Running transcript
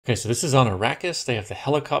Okay, so this is on Arrakis. They have the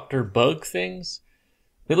helicopter bug things.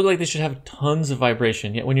 They look like they should have tons of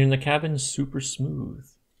vibration, yet when you're in the cabin, super smooth.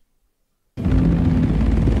 Look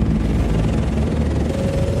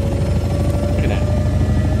at that.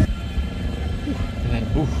 And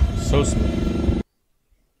then, oof, so smooth.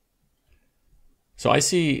 So I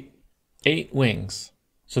see 8 wings.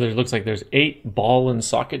 So there looks like there's 8 ball and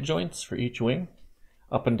socket joints for each wing,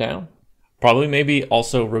 up and down. Probably maybe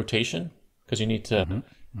also rotation, because you need to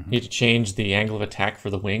change the angle of attack for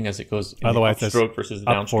the wing as it goes in Otherwise, the upstroke versus the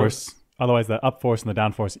downstroke. force. Otherwise, the up force and the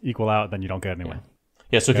down force equal out, then you don't get anywhere.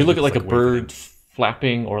 Yeah, so if you look at like a bird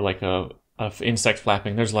flapping or like a insect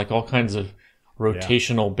flapping, there's like all kinds of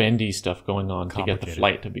rotational bendy stuff going on to get the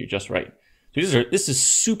flight to be just right. So this is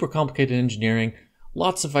super complicated engineering,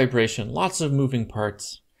 lots of vibration, lots of moving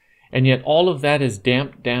parts, and yet all of that is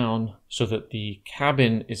damped down so that the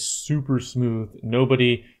cabin is super smooth.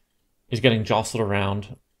 Nobody is getting jostled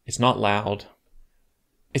around. It's not loud.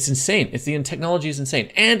 It's insane. The technology is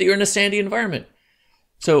insane. And you're in a sandy environment.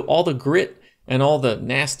 So all the grit and all the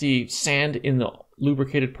nasty sand in the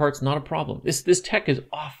lubricated parts, not a problem. This tech is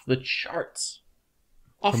off the charts.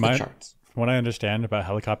 Off the charts. From what I understand about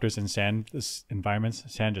helicopters in sand environments,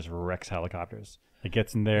 sand just wrecks helicopters. It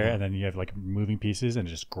gets in there and then you have like moving pieces and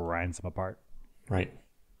it just grinds them apart. Right.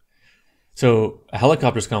 So a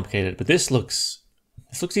helicopter's complicated, but this looks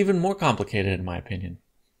even more complicated in my opinion.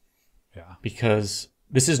 Yeah. Because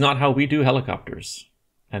this is not how we do helicopters.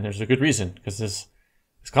 And there's a good reason, because this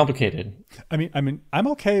is complicated. I mean, I'm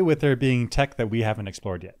okay with there being tech that we haven't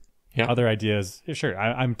explored yet. Yeah. Other ideas, sure.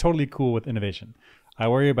 I'm totally cool with innovation. I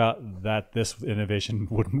worry about that this innovation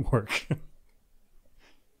wouldn't work.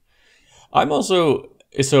 I am also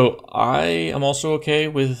okay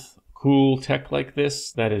with cool tech like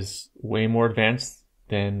this that is way more advanced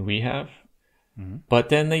than we have. Mm-hmm. But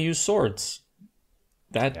then they use swords.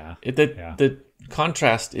 The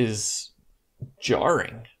contrast is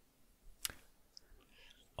jarring.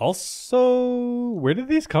 Also, where did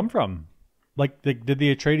these come from? Like, did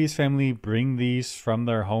the Atreides family bring these from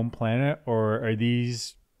their home planet, or are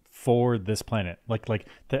these for this planet? Like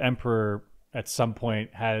the Emperor at some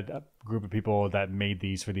point had a group of people that made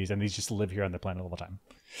these for these, and these just live here on the planet all the time.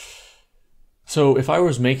 So if I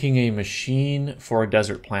was making a machine for a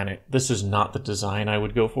desert planet, this is not the design I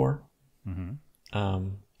would go for. Mm-hmm.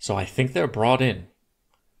 So I think they're brought in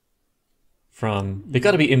from. They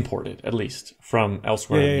got to be imported at least from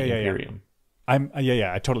elsewhere in the Imperium.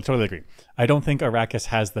 I totally agree. I don't think Arrakis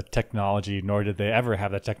has the technology, nor did they ever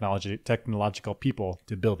have the technological people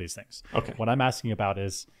to build these things. Okay. What I'm asking about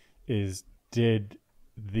is did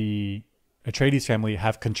the Atreides family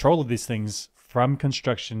have control of these things from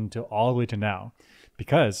construction to all the way to now?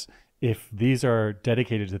 Because if these are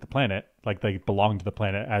dedicated to the planet, like they belong to the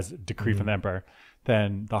planet as a decree from the Emperor,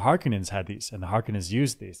 then the Harkonnens had these, and the Harkonnens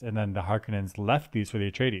used these, and then the Harkonnens left these for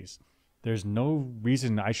the Atreides. There's no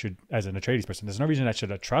reason I should, as an Atreides person, there's no reason I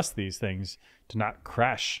should trust these things to not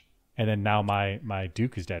crash. And then now my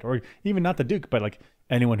Duke is dead, or even not the Duke, but like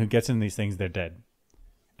anyone who gets in these things, they're dead.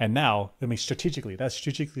 And now, I mean, strategically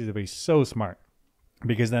to be so smart,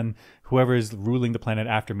 because then whoever is ruling the planet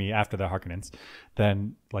after me, after the Harkonnens,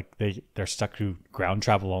 then like they're stuck to ground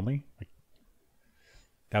travel only. Like,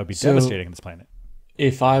 that would be devastating on this planet.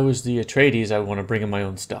 If I was the Atreides, I would want to bring in my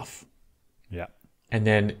own stuff. Yeah. And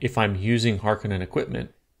then if I'm using Harkonnen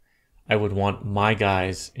equipment, I would want my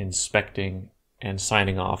guys inspecting and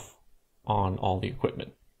signing off on all the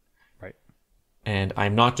equipment. Right. And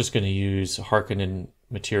I'm not just going to use Harkonnen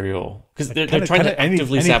material, because they're trying to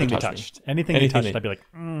actively sabotage me. Anything they touched, I'd be like,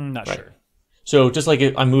 not sure. So just like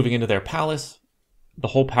if I'm moving into their palace, the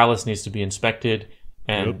whole palace needs to be inspected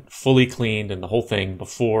and fully cleaned and the whole thing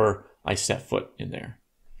before I set foot in there.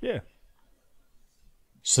 Yeah.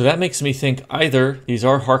 So that makes me think either these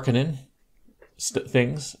are Harkonnen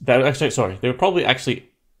things that they were probably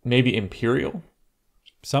maybe Imperial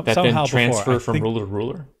that then transfer from ruler to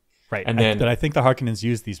ruler. Right. But I think the Harkonnens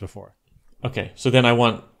used these before. Okay. So then I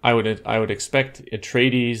would expect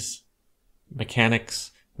Atreides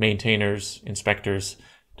mechanics, maintainers, inspectors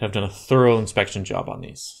to have done a thorough inspection job on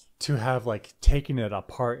these. To have like taken it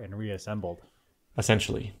apart and reassembled.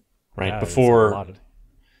 Essentially. Right. Before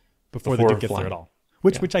the Duke gets there at all.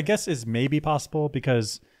 Which I guess is maybe possible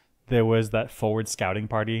because there was that forward scouting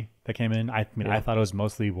party that came in. I thought it was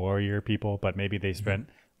mostly warrior people, but maybe they spent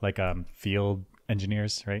like field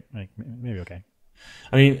engineers, right? Like maybe okay.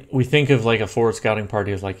 I mean, we think of like a forward scouting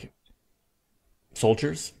party as like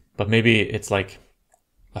soldiers, but maybe it's like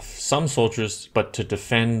some soldiers, but to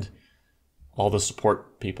defend all the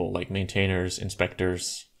support people like maintainers,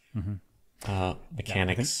 inspectors,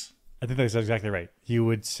 mechanics. I think that's exactly right. You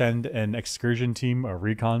would send an excursion team or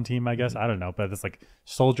recon team, I guess. I don't know, but it's like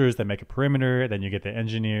soldiers that make a perimeter. Then you get the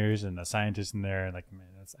engineers and the scientists in there. And like, man,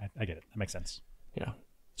 I get it. That makes sense. Yeah.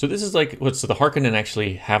 So this is like so the Harkonnen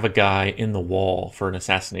actually have a guy in the wall for an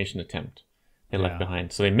assassination attempt they left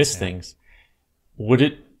behind. So they miss things. Would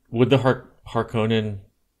the Harkonnen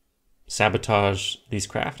sabotage these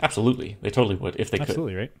craft? Absolutely. They totally would if they could.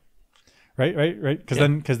 Absolutely, right? Right.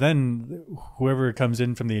 Because then whoever comes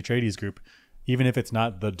in from the Atreides group, even if it's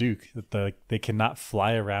not the Duke, they cannot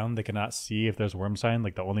fly around. They cannot see if there's worm sign.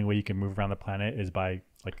 Like the only way you can move around the planet is by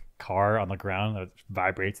like car on the ground that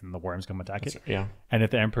vibrates and the worms come attack it. Yeah. And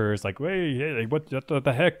if the Emperor is like, wait, hey, what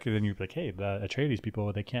the heck? Then you're like, hey, the Atreides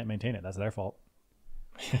people, they can't maintain it. That's their fault.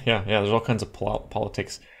 Yeah. There's all kinds of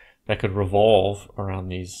politics that could revolve around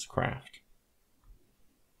these craft.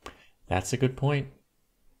 That's a good point.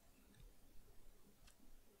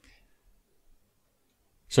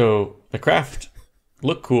 So the craft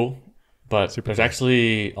look cool, but there's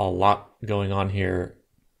actually a lot going on here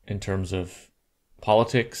in terms of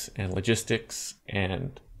politics and logistics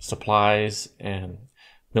and supplies and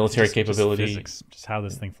military capability. Just physics, just how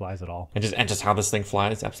this thing flies at all. And just how this thing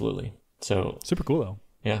flies, absolutely. So super cool though.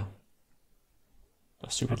 Yeah.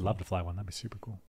 I'd love to fly one. That'd be super cool.